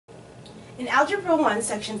In Algebra 1,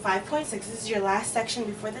 section 5.6, this is your last section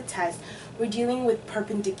before the test, we're dealing with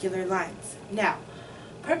perpendicular lines. Now,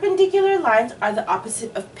 perpendicular lines are the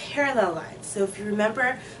opposite of parallel lines. So if you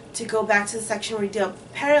remember to go back to the section where we deal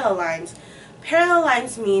with parallel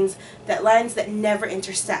lines means that lines that never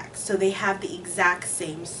intersect, so they have the exact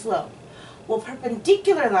same slope. Well,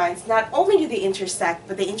 perpendicular lines, not only do they intersect,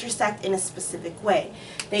 but they intersect in a specific way.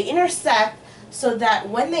 They intersect so that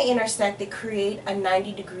when they intersect, they create a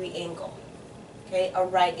 90-degree angle, okay, a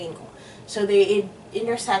right angle. So they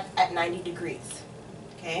intersect at 90 degrees,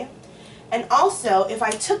 okay? And also, if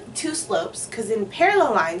I took two slopes, because in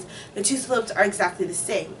parallel lines, the two slopes are exactly the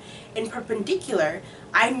same. In perpendicular,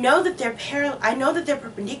 I know that they're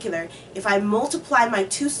perpendicular if I multiply my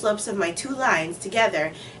two slopes of my two lines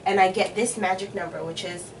together, and I get this magic number, which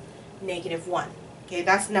is -1. Okay,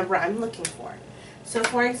 that's the number I'm looking for. So,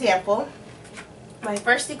 for example, my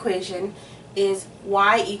first equation is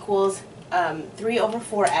y equals 3 over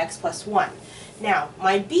 4x plus 1. Now,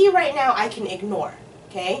 my b right now I can ignore,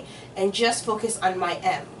 okay, and just focus on my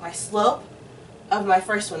m, my slope of my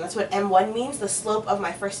first one. That's what m1 means, the slope of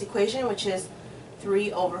my first equation, which is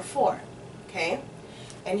 3 over 4, okay?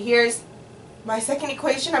 And here's my second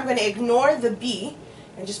equation. I'm going to ignore the b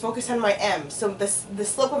and just focus on my m. So the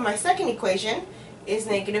slope of my second equation is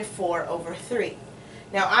 -4 over 3.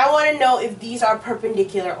 Now, I want to know if these are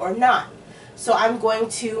perpendicular or not. So I'm going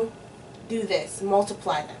to do this,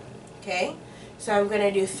 multiply them, okay? So I'm going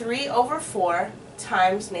to do 3 over 4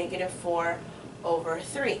 times -4 over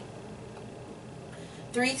 3.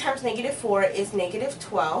 3 times -4 is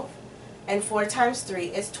 -12, and 4 times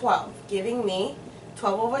 3 is 12, giving me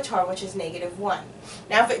 12 over 12, which is -1.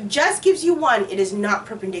 Now, if it just gives you 1, it is not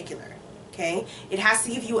perpendicular, okay? It has to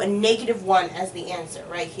give you a -1 as the answer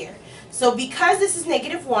right here. So because this is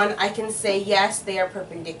 -1, I can say, yes, they are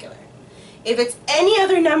perpendicular. If it's any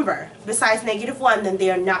other number besides -1, then they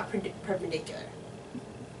are not perpendicular.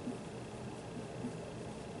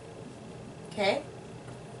 Okay?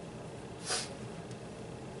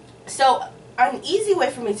 So an easy way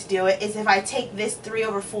for me to do it is if I take this 3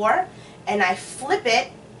 over 4 and I flip it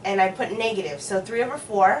and I put negative. So 3 over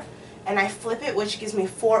 4 and I flip it, which gives me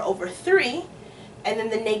 4 over 3, and then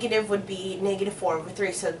the negative would be -4 over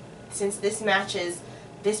 3. So since this matches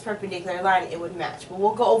this perpendicular line, it would match. But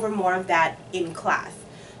we'll go over more of that in class.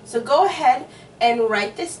 So go ahead and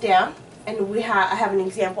write this down, and I have an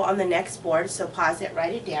example on the next board, so pause it,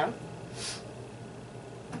 write it down.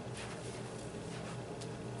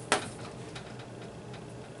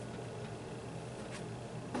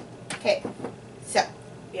 Okay, so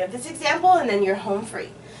we have this example, and then you're home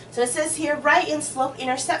free. So it says here, write in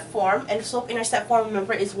slope-intercept form, and slope-intercept form,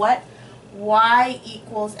 remember, is what? Y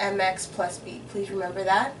equals mx plus b. Please remember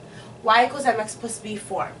that. Y equals mx plus b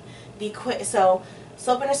form. So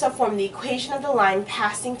slope-intercept form, the equation of the line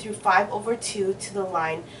passing through 5 over 2 to the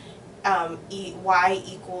line y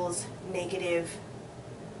equals -1/2.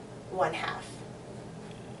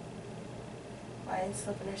 Y in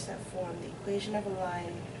slope-intercept form, the equation of a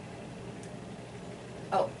line.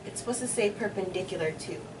 Oh, it's supposed to say perpendicular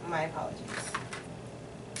too. My apologies.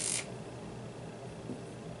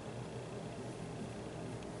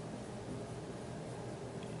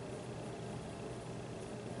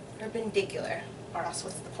 Perpendicular, or else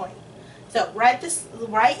what's the point? So write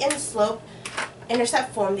in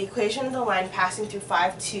slope-intercept form the equation of the line passing through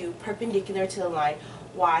 5, 2, perpendicular to the line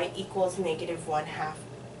y equals -1/2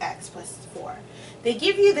 x plus 4. They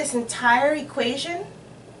give you this entire equation,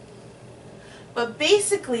 but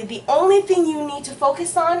basically the only thing you need to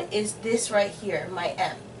focus on is this right here, my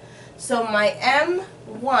m. So my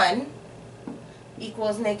m1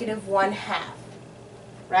 equals -1/2,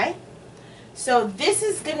 right? So this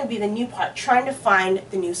is going to be the new part, trying to find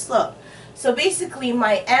the new slope. So basically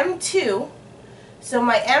my m2, so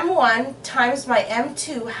my m1 times my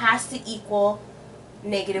m2 has to equal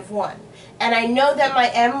 -1. And I know that my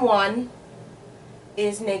m1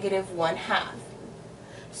 is -1/2.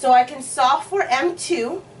 So I can solve for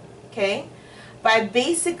m2, okay, by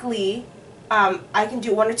basically, I can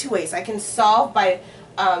do one of two ways. I can solve by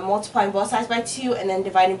multiplying both sides by 2 and then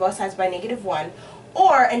dividing both sides by -1.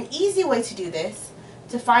 Or an easy way to do this,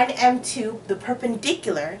 to find m2, the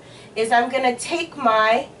perpendicular, is I'm going to take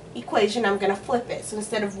my equation, I'm going to flip it. So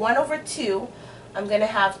instead of 1 over 2, I'm going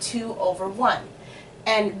to have 2 over 1.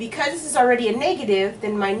 And because this is already a negative,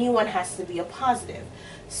 then my new one has to be a positive.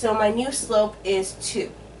 So my new slope is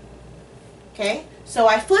 2. Okay? So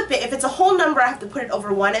I flip it. If it's a whole number, I have to put it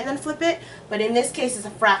over 1 and then flip it. But in this case, it's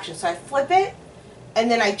a fraction. So I flip it, and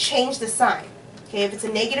then I change the sign. Okay, if it's a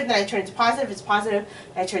negative, then I turn it to positive. If it's positive,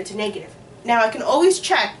 then I turn it to negative. Now I can always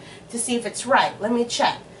check to see if it's right. Let me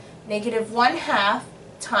check. negative 1/2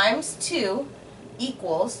 times 2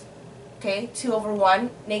 equals, okay, 2 over 1,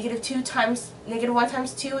 negative 1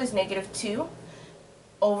 times 2 is negative 2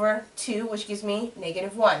 over 2, which gives me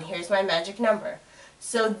negative 1. Here's my magic number.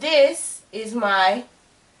 So this is my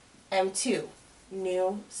M2,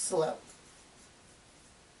 new slope.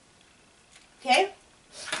 Okay?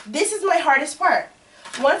 This is my hardest part.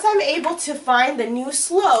 Once I'm able to find the new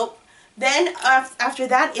slope, then after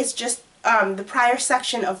that it's just the prior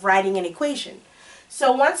section of writing an equation. So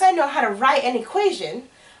once I know how to write an equation,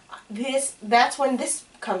 that's when this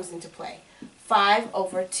comes into play. 5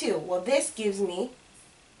 over 2. Well, this gives me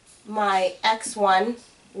my x1,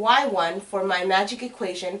 y1 for my magic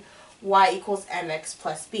equation, y equals mx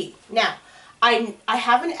plus b. Now, I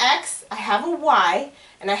have an x, I have a y,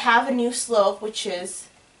 and I have a new slope, which is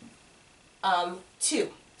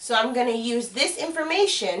 2. So I'm going to use this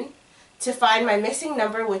information to find my missing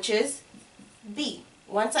number, which is b.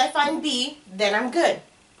 Once I find b, then I'm good,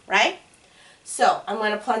 right? So I'm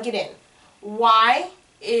going to plug it in. Y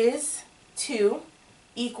is 2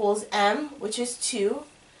 equals m, which is 2,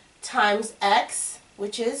 times x,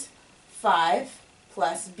 which is 5,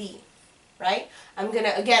 plus b, right? I'm going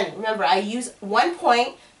to, again, remember, I use 1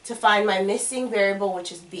 point to find my missing variable,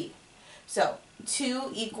 which is b. So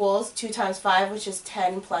 2 equals 2 times 5, which is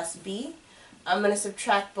 10 plus b. I'm going to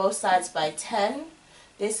subtract both sides by 10.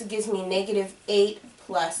 This gives me negative 8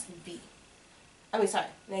 plus b.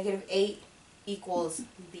 Negative 8 equals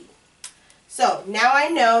b. So now I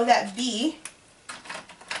know that b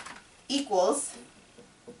equals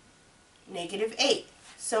negative 8.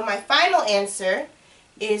 So my final answer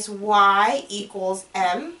is y equals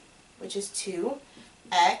m, which is 2,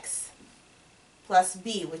 x plus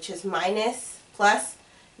b, which is minus plus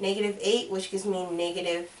negative 8, which gives me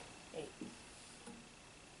negative 8.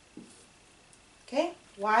 Okay,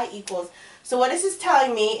 y equals, so what this is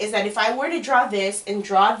telling me is that if I were to draw this and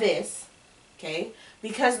draw this, okay,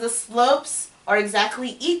 because the slopes are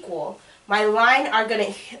exactly equal, my lines are going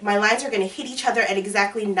to hit each other at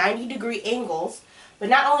exactly 90-degree angles. But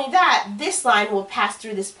not only that, this line will pass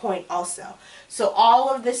through this point also. So all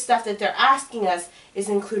of this stuff that they're asking us is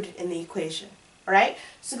included in the equation. Alright?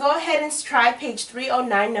 So go ahead and try page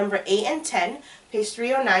 309, number 8 and 10. Page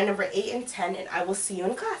 309, number 8 and 10, and I will see you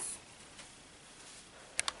in class.